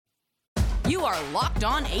You are Locked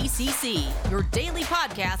On ACC, your daily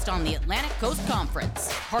podcast on the Atlantic Coast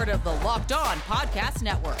Conference. Part of the Locked On Podcast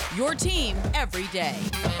Network, your team every day.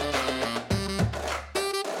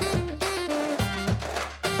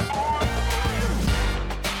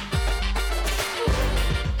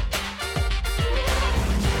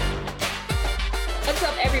 What's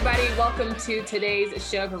up, everybody? Welcome to today's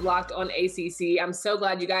show from Locked On ACC. I'm so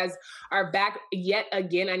glad you guys are back yet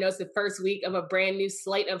again. I know it's the first week of a brand new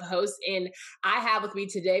slate of hosts, and I have with me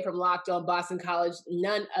today from Locked On Boston College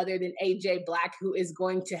none other than AJ Black, who is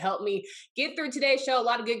going to help me get through today's show. A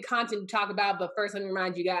lot of good content to talk about, but first, let me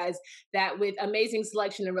remind you guys that with amazing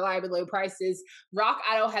selection and reliable low prices, Rock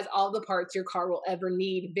Auto has all the parts your car will ever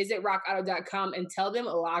need. Visit rockauto.com and tell them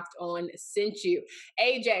Locked On sent you.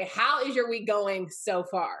 AJ, how is your week going so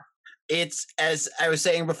far? It's, as I was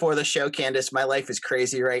saying before the show, Candace, my life is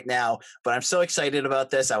crazy right now, but I'm so excited about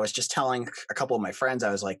this. I was just telling a couple of my friends,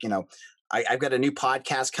 I was like, I've got a new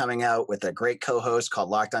podcast coming out with a great co-host called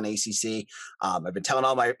Locked On ACC. I've been telling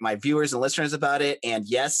all my viewers and listeners about it. And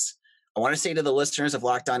yes, I want to say to the listeners of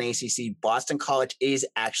Locked On ACC, Boston College is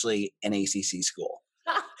actually an ACC school.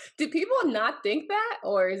 Do people not think that,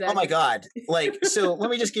 or is that? Oh my God! So let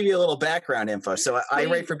me just give you a little background info. So I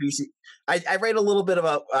write for BC. I write a little bit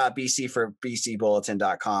about BC for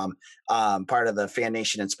BCBulletin.com, part of the Fan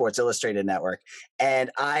Nation and Sports Illustrated network, and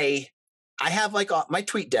I have my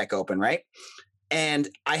tweet deck open, right? And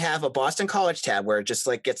I have a Boston College tab where it just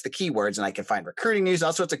gets the keywords, and I can find recruiting news,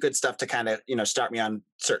 all sorts of good stuff to kind of start me on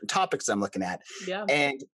certain topics I'm looking at. Yeah.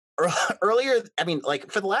 And earlier,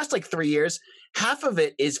 for the last 3 years, half of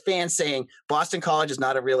it is fans saying Boston College is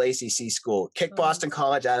not a real ACC school. Kick Boston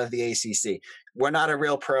College out of the ACC. We're not a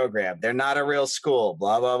real program. They're not a real school.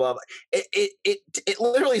 Blah blah blah. It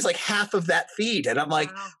literally is half of that feed, and I'm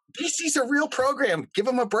like, wow. BC's a real program. Give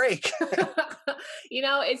them a break.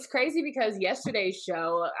 It's crazy because yesterday's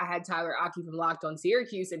show, I had Tyler Aki from Locked On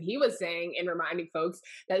Syracuse, and he was saying and reminding folks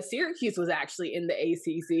that Syracuse was actually in the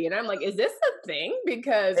ACC. And I'm like, is this a thing?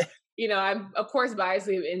 Because I'm, of course, biased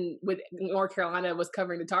with North Carolina, was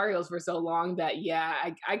covering the Tar Heels for so long that,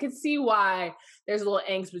 I could see why there's a little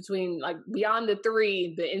angst between, beyond the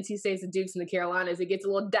three, the NC States, the Dukes, and the Carolinas. It gets a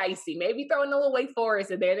little dicey. Maybe throwing a little Wake Forest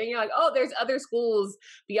in there. Then you're like, oh, there's other schools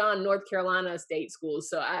beyond North Carolina state schools.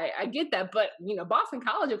 So I get that. But, Boston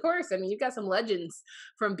College, of course, you've got some legends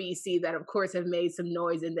from BC that, of course, have made some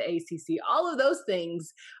noise in the ACC. All of those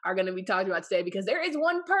things are going to be talked about today because there is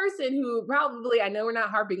one person who probably, I know we're not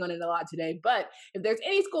harping on it a lot today, but if there's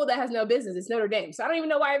any school that has no business, it's Notre Dame. So I don't even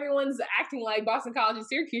know why everyone's acting like Boston College and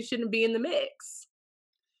Syracuse shouldn't be in the mix.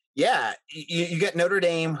 Yeah, you get Notre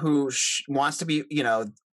Dame who wants to be,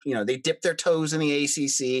 they dip their toes in the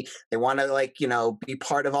ACC. They want to be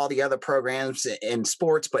part of all the other programs in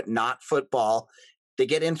sports, but not football. They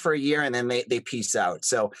get in for a year and then they peace out.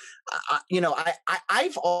 So,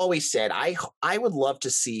 I've always said I would love to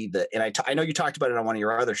see I know you talked about it on one of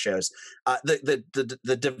your other shows,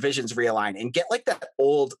 the divisions realign and get that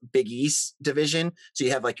old Big East division. So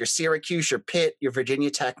you have your Syracuse, your Pitt, your Virginia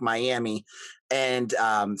Tech, Miami, and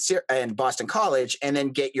Boston College, and then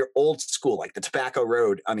get your old school like the Tobacco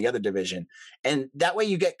Road on the other division, and that way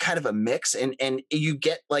you get kind of a mix and you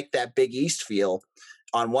get that Big East feel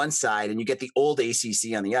on one side and you get the old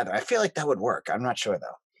ACC on the other. I feel like that would work. I'm not sure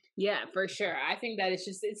though. Yeah, for sure. I think that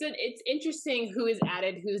it's interesting who is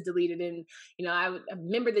added, who's deleted. And, I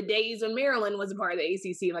remember the days when Maryland was a part of the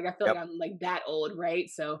ACC. I feel like I'm that old, right?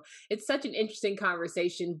 So it's such an interesting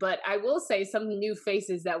conversation. But I will say some new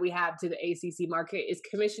faces that we have to the ACC market is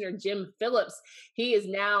Commissioner Jim Phillips. He is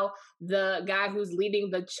now the guy who's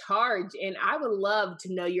leading the charge. And I would love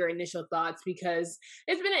to know your initial thoughts because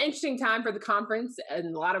it's been an interesting time for the conference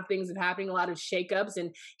and a lot of things have happened, a lot of shakeups.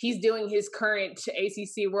 And he's doing his current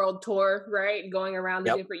ACC World Tour, right? Going around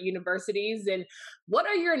the different universities. And what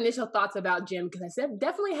are your initial thoughts about Jim? Because I said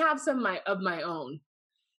definitely have some of my own.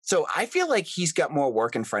 So I feel like he's got more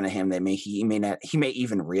work in front of him than he may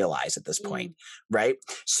even realize at this point, right?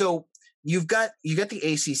 So you've got the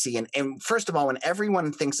ACC, and first of all, when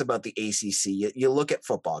everyone thinks about the ACC, you look at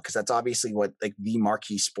football because that's obviously what the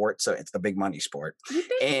marquee sport. So it's the big money sport,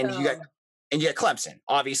 and you got. And yet Clemson,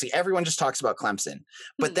 obviously everyone just talks about Clemson.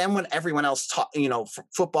 But then when everyone else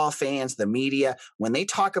football fans, the media, when they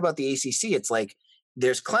talk about the ACC, it's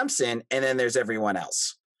there's Clemson and then there's everyone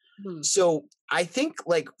else. So I think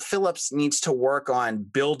Phillips needs to work on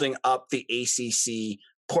building up the ACC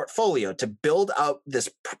portfolio to build out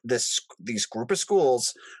these group of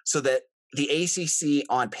schools so that the ACC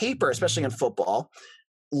on paper, especially in football,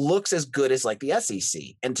 looks as good as like the SEC.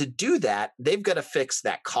 And to do that, they've got to fix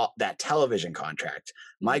that television contract.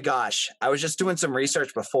 My gosh, I was just doing some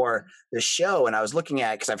research before the show, and I was looking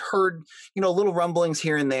at, because I've heard, little rumblings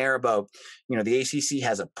here and there about, the ACC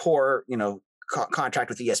has a poor, contract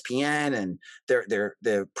with ESPN, and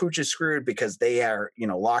their pooch is screwed because they are,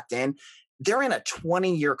 locked in. They're in a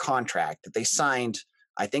 20-year contract that they signed,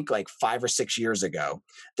 I think, like 5 or 6 years ago,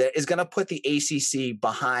 that is going to put the ACC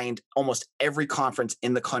behind almost every conference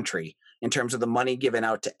in the country in terms of the money given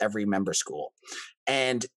out to every member school.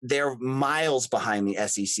 And they're miles behind the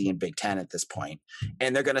SEC and Big Ten at this point.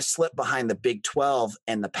 And they're going to slip behind the Big 12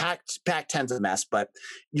 and the Pac-10's a mess. But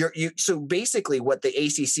so basically what the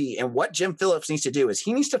ACC and what Jim Phillips needs to do is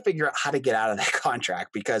he needs to figure out how to get out of that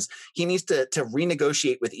contract, because he needs to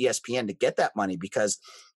renegotiate with ESPN to get that money, because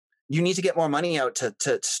you need to get more money out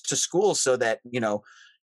to schools so that,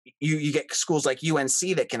 you get schools like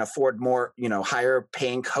UNC that can afford more, higher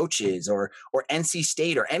paying coaches, or NC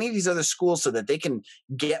State, or any of these other schools, so that they can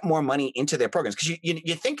get more money into their programs. Because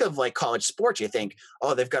you think of like college sports, you think,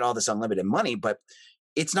 oh, they've got all this unlimited money, but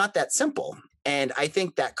it's not that simple. And I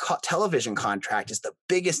think that television contract is the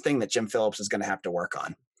biggest thing that Jim Phillips is going to have to work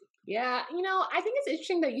on. Yeah, I think it's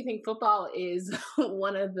interesting that you think football is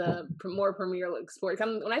one of the more premier league sports.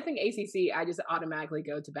 When I think ACC, I just automatically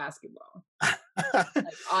go to basketball.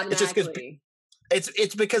 Automatically.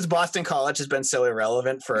 It's because Boston College has been so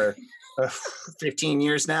irrelevant for 15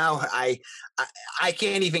 years now. I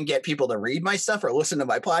can't even get people to read my stuff or listen to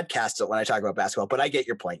my podcast when I talk about basketball. But I get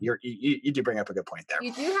your point. You do bring up a good point there.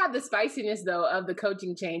 You do have the spiciness, though, of the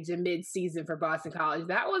coaching change in mid-season for Boston College.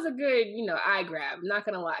 That was a good, eye grab. I'm not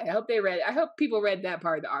gonna lie. I hope people read that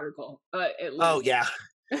part of the article. At least. Oh yeah.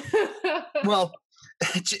 Well,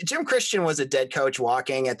 Jim Christian was a dead coach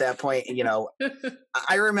walking at that point.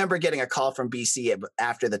 I remember getting a call from BC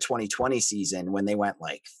after the 2020 season when they went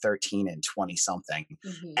like 13 and 20 something.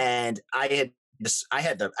 Mm-hmm. And I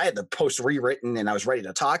had the post rewritten, and I was ready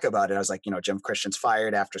to talk about it. I was like, Jim Christian's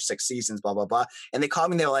fired after 6 seasons, blah, blah, blah. And they called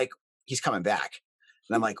me and they're like, he's coming back.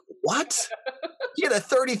 And I'm like, what? He had a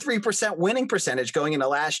 33% winning percentage going into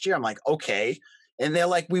last year. I'm like, okay. And they're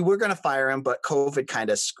like, we were going to fire him, but COVID kind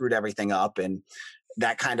of screwed everything up. And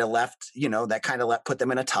that kind of put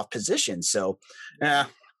them in a tough position. So, yeah.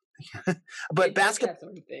 But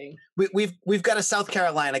basketball, we've got a South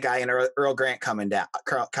Carolina guy in Earl Grant coming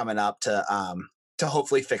up to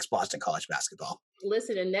hopefully fix Boston College basketball.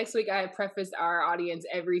 Listen, and next week I have prefaced our audience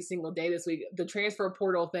every single day this week. The transfer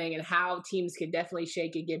portal thing and how teams can definitely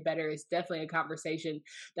shake and get better is definitely a conversation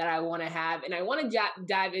that I want to have. And I want to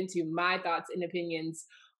dive into my thoughts and opinions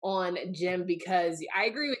on Jim, because I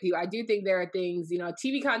agree with you. I do think there are things,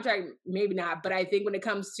 TV contract, maybe not, but I think when it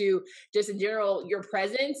comes to just in general, your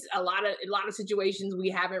presence, a lot of situations we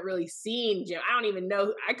haven't really seen Jim. I don't even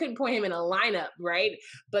know. I couldn't point him in a lineup, right?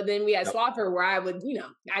 But then we had Swafford, where I would,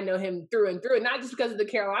 I know him through and through, not just because of the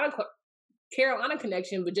Carolina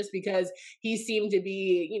connection, but just because he seemed to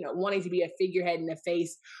be, wanting to be a figurehead and a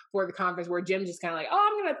face for the conference, where Jim's just kind of like, oh,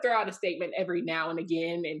 I'm going to throw out a statement every now and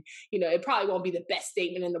again. And, it probably won't be the best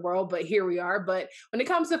statement in the world, but here we are. But when it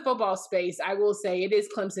comes to football space, I will say it is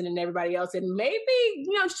Clemson and everybody else. And maybe,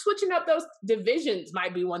 switching up those divisions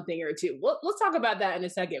might be one thing or two. Let's talk about that in a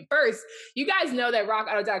second. First, you guys know that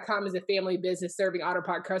RockAuto.com is a family business serving auto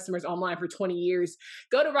part customers online for 20 years.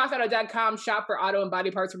 Go to RockAuto.com, shop for auto and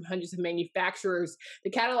body parts from hundreds of manufacturers. The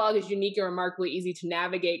catalog is unique and remarkably easy to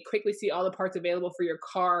navigate. Quickly see all the parts available for your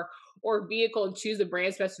car or vehicle and choose the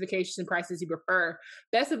brand specifications and prices you prefer.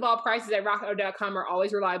 Best of all, prices at RockAuto.com are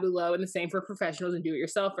always reliably low, and the same for professionals and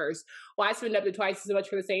do-it-yourselfers. Why spend up to twice as much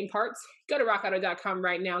for the same parts? Go to RockAuto.com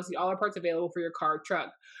right now and see all our parts available for your car or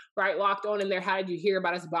truck. Right, locked on in there. How did you hear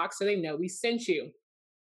about us box, so they know we sent you.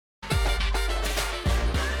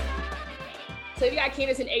 So you got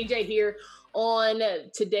Candace and AJ here on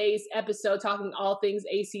today's episode, talking all things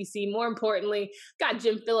ACC. More importantly, got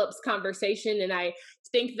Jim Phillips conversation, and I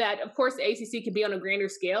think that, of course, the ACC can be on a grander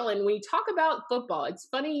scale. And when you talk about football, it's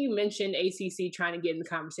funny you mentioned ACC trying to get in the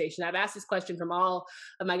conversation. I've asked this question from all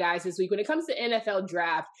of my guys this week. When it comes to NFL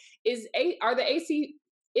draft, is the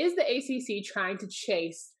ACC trying to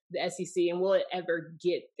chase the SEC, and will it ever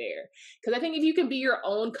get there? Because I think if you can be your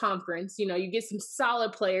own conference, you get some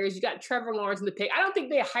solid players. You got Trevor Lawrence in the pick. I don't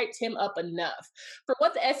think they hyped him up enough for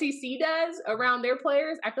what the SEC does around their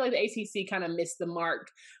players. I feel like the ACC kind of missed the mark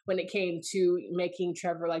when it came to making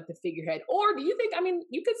Trevor like the figurehead. Or do you think?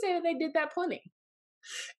 You could say that they did that plenty.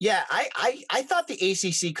 Yeah, I thought the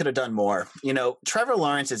ACC could have done more. Trevor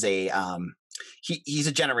Lawrence is he's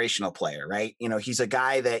a generational player, right? He's a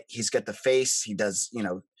guy that he's got the face. He does,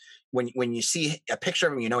 when you see a picture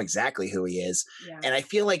of him, you know exactly who he is. Yeah. And I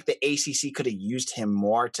feel like the ACC could have used him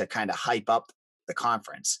more to kind of hype up the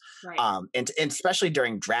conference. Right. And especially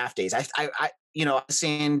during draft days, I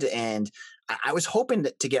listened and I was hoping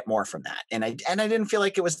to get more from that. And I didn't feel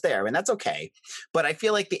like it was there, and that's okay. But I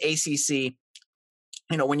feel like the ACC,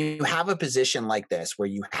 when you have a position like this, where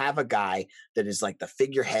you have a guy that is like the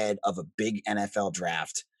figurehead of a big NFL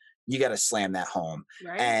draft, you got to slam that home.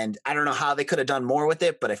 Right. And I don't know how they could have done more with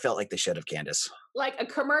it, but I felt like they should have, Candace. Like a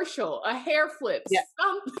commercial, a hair flip, Yeah.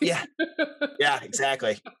 something. Yeah,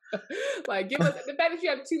 exactly. Like, give us the fact that you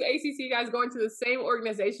have two ACC guys going to the same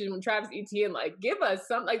organization with Travis Etienne. Like, give us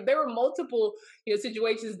some. Like, there were multiple,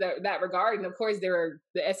 situations that regard, and of course, there were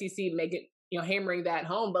the SEC making, hammering that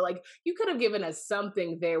home. But like, you could have given us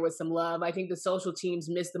something there with some love. I think the social teams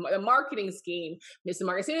missed the marketing scheme, missed the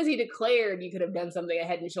mark. As soon as he declared, you could have done something a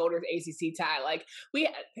head and shoulders ACC tie. Like,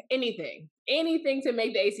 anything to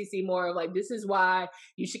make the ACC more of like, this is why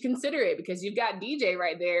you should consider it, because you've got DJ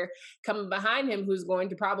right there coming behind him, who's going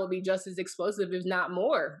to probably be just as explosive, if not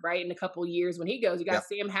more, right, in a couple of years when he goes. You got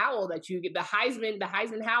Sam Howell that you get the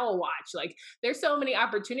Heisman Howell watch. Like, there's so many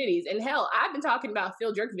opportunities. And hell, I've been talking about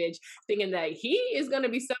Phil Jerkovich, thinking that he is going to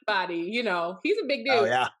be somebody, he's a big dude. Oh,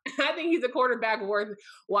 yeah. I think he's a quarterback worth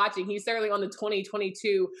watching. He's certainly on the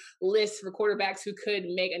 2022 list for quarterbacks who could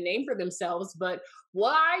make a name for themselves. But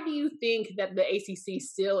why do you think that the ACC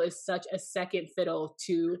still is such a second fiddle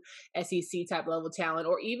to SEC type level talent,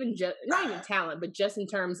 or even just not even talent, but just in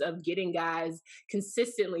terms of getting guys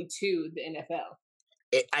consistently to the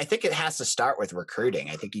NFL? I think it has to start with recruiting.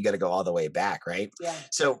 I think you got to go all the way back, right? Yeah.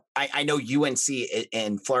 So I know UNC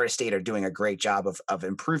and Florida State are doing a great job of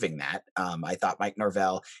improving that. I thought Mike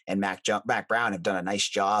Norvell and Mac Brown have done a nice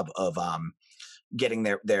job of getting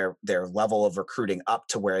their level of recruiting up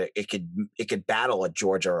to where it could battle a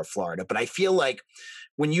Georgia or a Florida. But I feel like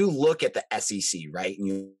when you look at the SEC, right, and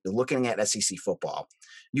you're looking at SEC football,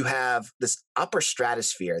 you have this upper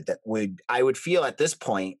stratosphere that I would feel at this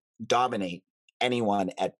point dominate anyone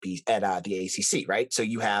at the ACC, right? So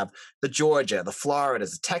you have the Georgia, the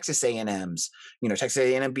Floridas, the Texas A&Ms. Texas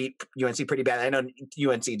A&M beat UNC pretty bad. I know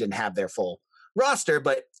UNC didn't have their full roster,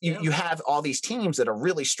 but you have all these teams that are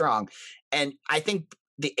really strong. And I think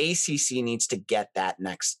the ACC needs to get that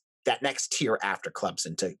next tier after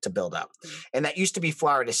Clemson to build up. And that used to be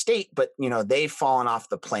Florida State, but they've fallen off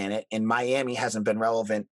the planet, and Miami hasn't been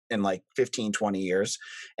relevant in like 15, 20 years.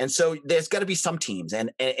 And so there's got to be some teams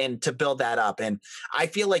and to build that up. And I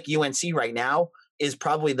feel like UNC right now is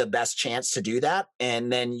probably the best chance to do that.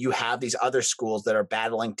 And then you have these other schools that are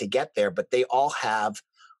battling to get there, but they all have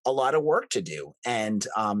a lot of work to do. And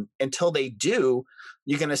until they do,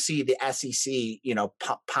 you're going to see the SEC,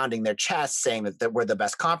 pounding their chest, saying that we're the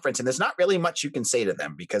best conference. And there's not really much you can say to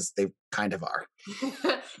them because they kind of are.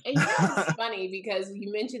 And it's funny because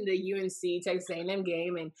you mentioned the UNC Texas A&M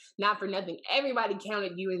game, and not for nothing, everybody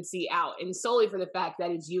counted UNC out, and solely for the fact that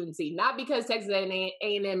it's UNC. Not because Texas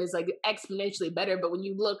A&M is like exponentially better, but when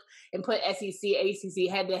you look and put SEC, ACC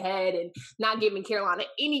head to head, and not giving Carolina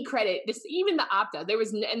any credit, just even the opt-out,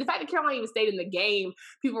 and the fact that Carolina even stayed in the game,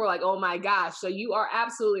 people were like, "Oh my gosh!" So you are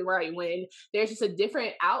absolutely right. When there's just a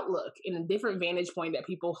different outlook and a different vantage point that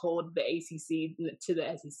people hold the ACC to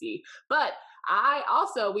the SEC, but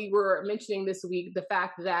we were mentioning this week the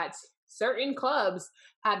fact that certain clubs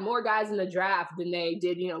had more guys in the draft than they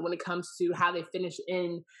did, when it comes to how they finished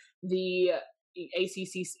in the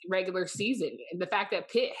ACC regular season. And the fact that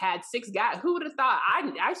Pitt had 6 guys, who would have thought?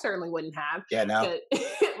 I certainly wouldn't have. Yeah, no.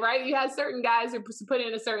 Right? You had certain guys who put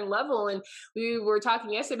in a certain level, and we were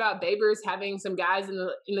talking yesterday about Babers having some guys in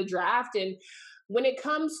the draft. And when it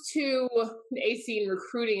comes to the AC and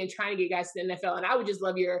recruiting and trying to get guys to the NFL, and I would just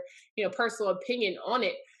love your, personal opinion on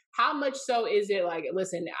it. How much so is it like,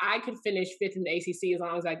 listen, I could finish 5th in the ACC as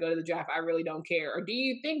long as I go to the draft. I really don't care. Or do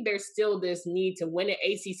you think there's still this need to win an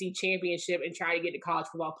ACC championship and try to get to college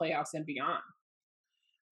football playoffs and beyond?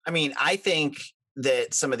 I mean, I think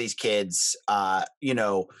that some of these kids, the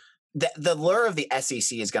lure of the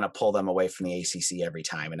SEC is going to pull them away from the ACC every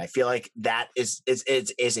time. And I feel like that is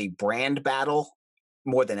a brand battle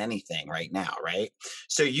more than anything right now, right?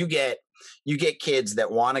 So you get kids that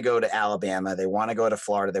want to go to Alabama, they want to go to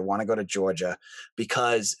Florida, they want to go to Georgia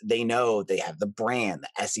because they know they have the brand,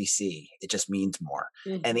 the SEC. It just means more.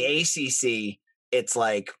 Mm-hmm. And the ACC, it's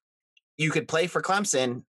like you could play for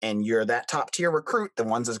Clemson and you're that top tier recruit, the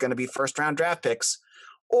ones that's going to be first round draft picks,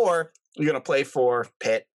 or you're going to play for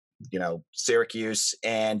Pitt, Syracuse,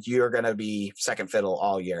 and you're going to be second fiddle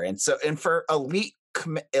all year. And for elite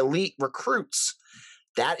recruits,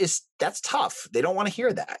 that's tough. They don't want to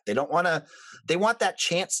hear that. They want that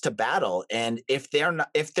chance to battle. And if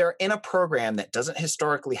they're in a program that doesn't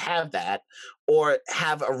historically have that or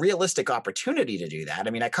have a realistic opportunity to do that.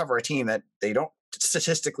 I mean, I cover a team that they don't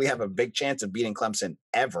statistically have a big chance of beating Clemson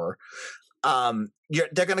ever.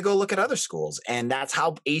 They're going to go look at other schools, and that's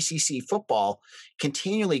how ACC football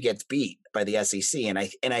continually gets beat by the SEC. And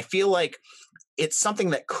I feel like it's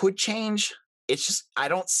something that could change. It's just, I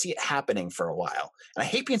don't see it happening for a while. And I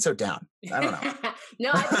hate being so down. I don't know.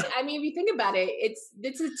 No, I mean, if you think about it,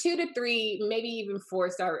 it's a 2 to 3, maybe even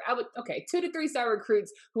 4-star. 2 to 3 star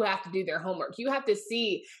recruits who have to do their homework. You have to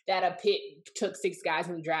see that a Pitt took 6 guys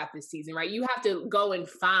in the draft this season, right? You have to go and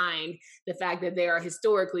find the fact that there are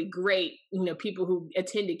historically great, people who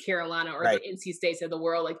attended Carolina or the NC States of the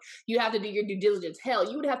world. Like, you have to do your due diligence. Hell,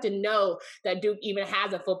 you would have to know that Duke even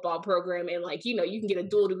has a football program, and you can get a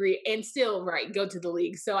dual degree and still go to the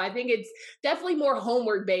league. So I think it's definitely more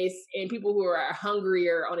homework based and people who are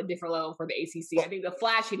hungrier on a different level for the ACC. I think the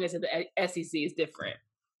flashiness of the SEC is different.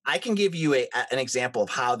 I can give you an example of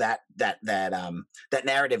how that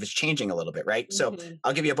narrative is changing a little bit, right? So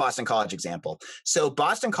I'll give you a Boston College example. So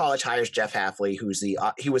Boston College hires Jeff Hafley, who's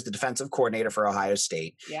he was the defensive coordinator for Ohio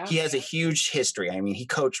State. Yeah. He has a huge history. I mean, he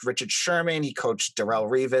coached Richard Sherman, he coached Darrelle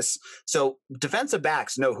Revis. So defensive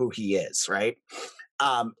backs know who he is, right?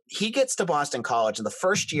 He gets to Boston College, and the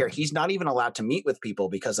first year he's not even allowed to meet with people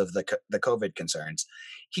because of the COVID concerns.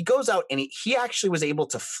 He goes out and he actually was able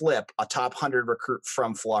to flip a top 100 recruit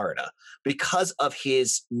from Florida because of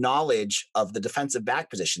his knowledge of the defensive back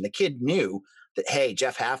position. The kid knew that, hey,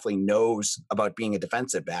 Jeff Hafley knows about being a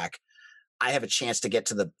defensive back. I have a chance to get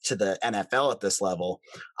to the NFL at this level.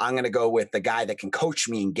 I'm going to go with the guy that can coach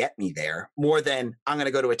me and get me there more than I'm going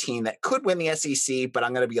to go to a team that could win the SEC, but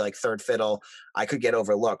I'm going to be like third fiddle. I could get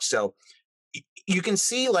overlooked. So you can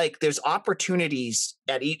see there's opportunities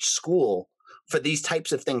at each school for these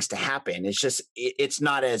types of things to happen. It's just, it's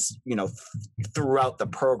not as, throughout the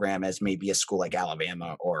program as maybe a school like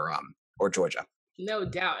Alabama or Georgia. No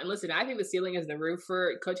doubt. And listen, I think the ceiling is the roof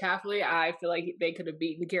for Coach Hafley. I feel like they could have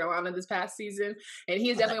beaten Carolina this past season. And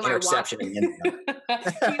he is definitely on my watch.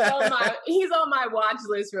 He's on my watch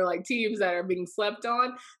list for teams that are being slept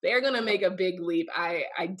on. They're going to make a big leap. I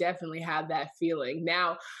definitely have that feeling.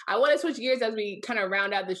 Now, I want to switch gears as we kind of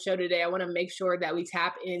round out the show today. I want to make sure that we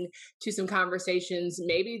tap into some conversations,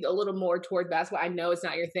 maybe a little more toward basketball. I know it's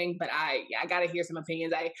not your thing, but I got to hear some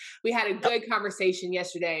opinions. We had a good conversation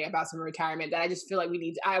yesterday about some retirement that I just feel like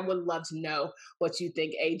I would love to know what you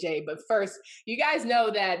think, AJ. But first, you guys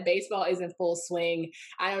know that baseball is in full swing.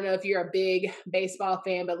 I don't know if you're a big baseball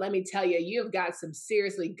fan, but let me tell you, you've got some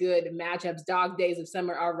seriously good matchups. Dog days of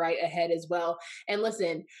summer are right ahead as well. And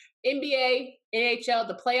listen, NBA, NHL,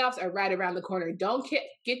 the playoffs are right around the corner. Don't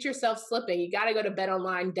get yourself slipping. You got to go to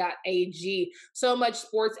betonline.ag. So much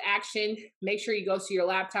sports action. Make sure you go to your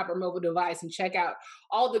laptop or mobile device and check out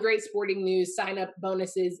all the great sporting news, sign-up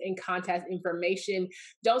bonuses, and contest information.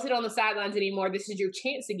 Don't sit on the sidelines anymore. This is your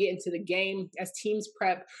chance to get into the game as teams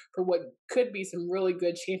prep for what could be some really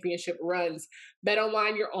good championship runs.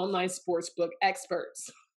 BetOnline, your online sportsbook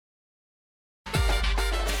experts.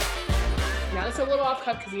 Now, it's a little off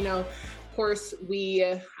cut because, of course,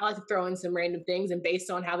 I like to throw in some random things, and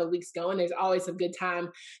based on how the week's going, there's always a good time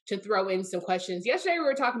to throw in some questions. Yesterday, we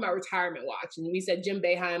were talking about retirement watch, and we said Jim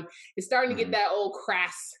Boeheim is starting to get that old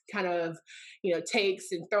crass kind of,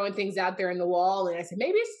 takes and throwing things out there in the wall. And I said,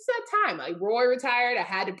 maybe it's just that time. Roy retired. I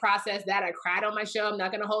had to process that. I cried on my show. I'm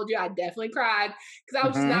not going to hold you. I definitely cried because I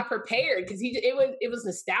was just not prepared because it was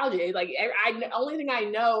nostalgia. The only thing I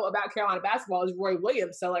know about Carolina basketball is Roy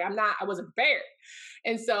Williams. So I wasn't prepared.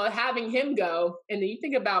 And so having him go, and then you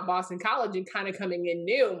think about Boston College and kind of coming in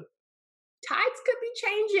new, tides could be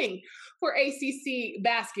changing for ACC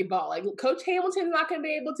basketball. Coach Hamilton's not going to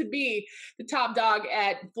be able to be the top dog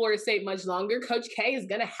at Florida State much longer. Coach K is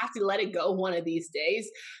going to have to let it go one of these days.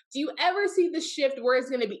 Do you ever see the shift where it's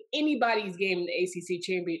going to be anybody's game in the ACC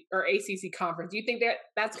champion or ACC conference? Do you think that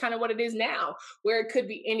that's kind of what it is now, where it could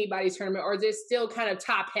be anybody's tournament, or is it still kind of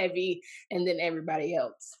top heavy and then everybody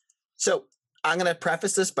else? So I'm going to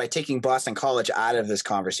preface this by taking Boston College out of this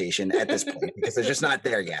conversation at this point because they're just not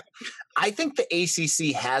there yet. I think the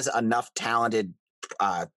ACC has enough talented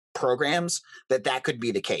programs that could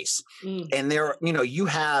be the case. And there, you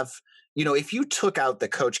have, if you took out the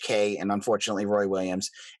Coach K and unfortunately Roy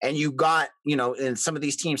Williams, and you got, and some of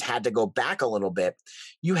these teams had to go back a little bit,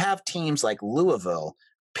 you have teams like Louisville,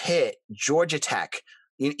 Pitt, Georgia Tech,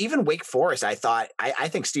 even Wake Forest. I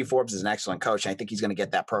think Steve Forbes is an excellent coach. And I think he's going to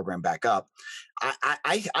get that program back up.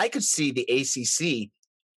 I could see the ACC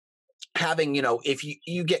having, if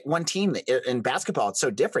you get one team in basketball, it's so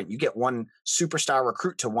different. You get one superstar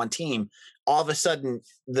recruit to one team, all of a sudden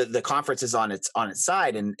the conference is on its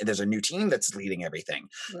side, and there's a new team that's leading everything.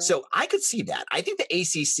 Right. So I could see that. I think the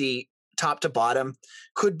ACC, top to bottom,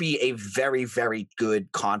 could be a very, very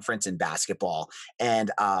good conference in basketball.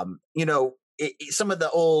 And, some of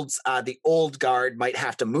the old guard might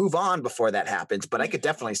have to move on before that happens, but I could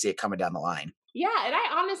definitely see it coming down the line. Yeah, and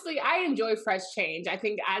I enjoy fresh change. I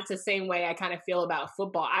think that's the same way I kind of feel about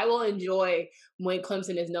football. I will enjoy when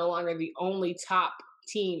Clemson is no longer the only top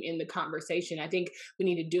team in the conversation. I think we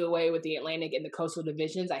need to do away with the Atlantic and the Coastal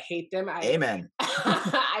divisions. I hate them. Amen.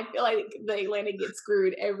 I feel like the Atlantic gets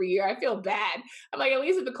screwed every year. I feel bad. I'm like, at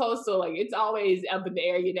least with the Coastal, like it's always up in the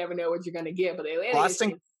air. You never know what you're going to get. But the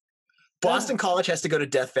Atlantic Boston College has to go to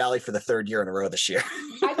Death Valley for the third year in a row this year.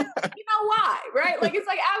 Why, right? Like, it's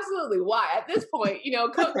like, absolutely why. At this point,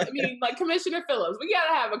 Commissioner Phillips, we got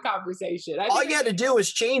to have a conversation. All you had to do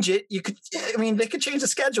was change it. They could change the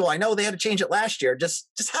schedule. I know they had to change it last year. Just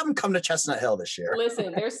have them come to Chestnut Hill this year.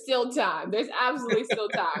 Listen, there's still time. There's absolutely still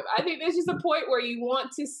time. I think there's just a point where you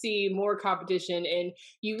want to see more competition, and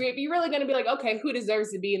you're really going to be like, okay, who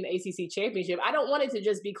deserves to be in the ACC championship? I don't want it to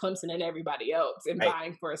just be Clemson and everybody else and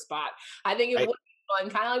vying for a spot. I think it would be fun,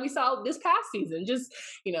 kind of like we saw this past season. Just,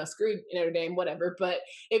 screw Notre Dame, whatever. But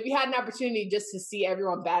if you had an opportunity just to see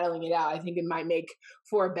everyone battling it out, I think it might make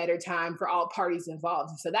for a better time for all parties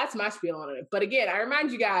involved. So that's my spiel on it. But again, I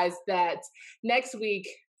remind you guys that next week,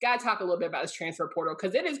 got to talk a little bit about this transfer portal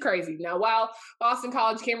because it is crazy. Now, while Boston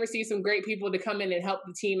College can receive some great people to come in and help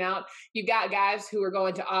the team out, you've got guys who are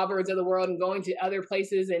going to Auburns of the world and going to other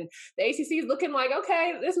places. And the ACC is looking like,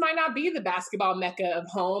 okay, this might not be the basketball mecca of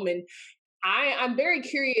home. And I'm very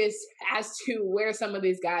curious as to where some of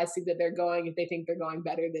these guys think that they're going, if they think they're going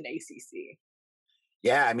better than ACC.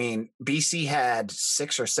 Yeah, BC had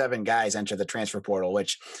 6 or 7 guys enter the transfer portal,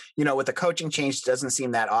 which, with the coaching change doesn't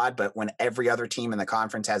seem that odd, but when every other team in the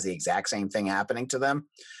conference has the exact same thing happening to them,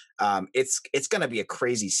 it's going to be a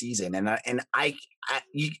crazy season. And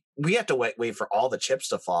we have to wait for all the chips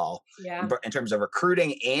to fall in terms of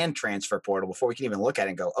recruiting and transfer portal before we can even look at it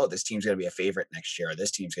and go, oh, this team's going to be a favorite next year, or this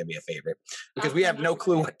team's going to be a favorite, because we have no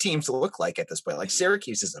clue what teams look like at this point. Like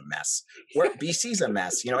Syracuse is a mess. BC's a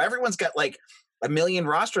mess. Everyone's got like 1 million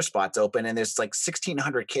roster spots open, and there's like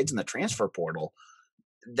 1,600 kids in the transfer portal.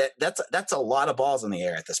 That's a lot of balls in the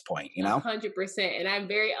air at this point, 100%. And I'm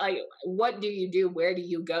very like, what do you do? Where do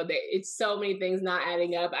you go? It's so many things not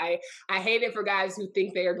adding up. I hate it for guys who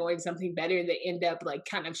think they are going something better and they end up like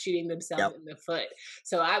kind of shooting themselves in the foot.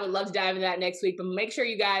 So I would love to dive into that next week, but make sure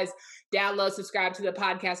you guys download, subscribe to the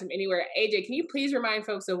podcast from anywhere. AJ, can you please remind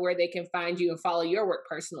folks of where they can find you and follow your work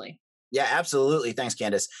personally? Yeah, absolutely. Thanks,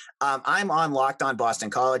 Candace. I'm on Locked On Boston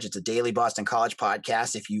College. It's a daily Boston College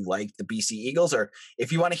podcast. If you like the BC Eagles, or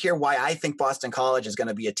if you want to hear why I think Boston College is going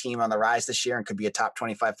to be a team on the rise this year and could be a top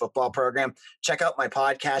 25 football program, check out my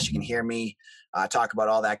podcast. You can hear me talk about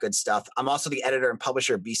all that good stuff. I'm also the editor and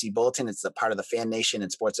publisher of BC Bulletin. It's a part of the Fan Nation and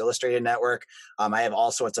Sports Illustrated network. I have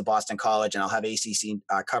all sorts of Boston College, and I'll have ACC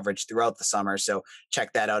coverage throughout the summer. So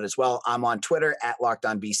check that out as well. I'm on Twitter at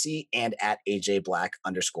LockedOnBC and at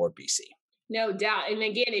AJBlack_BC. No doubt. And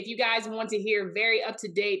again, if you guys want to hear very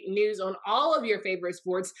up-to-date news on all of your favorite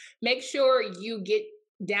sports, make sure you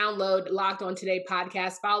download Locked On Today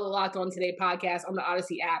podcast, follow Locked On Today podcast on the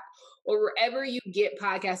Odyssey app, or wherever you get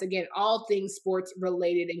podcasts. Again, all things sports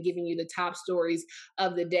related and giving you the top stories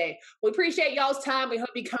of the day. We appreciate y'all's time. We hope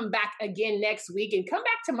you come back again next week, and come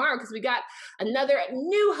back tomorrow because we got another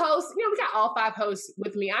new host. We got all 5 hosts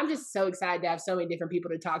with me. I'm just so excited to have so many different people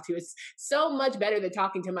to talk to. It's so much better than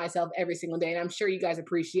talking to myself every single day. And I'm sure you guys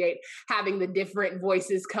appreciate having the different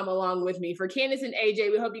voices come along with me. For Candace and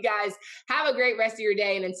AJ, we hope you guys have a great rest of your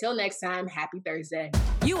day. And until next time, happy Thursday.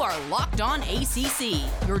 You are Locked On ACC,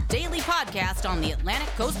 your daily podcast on the Atlantic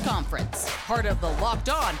Coast Conference. Part of the Locked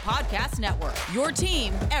On Podcast Network, your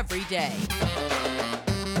team every day.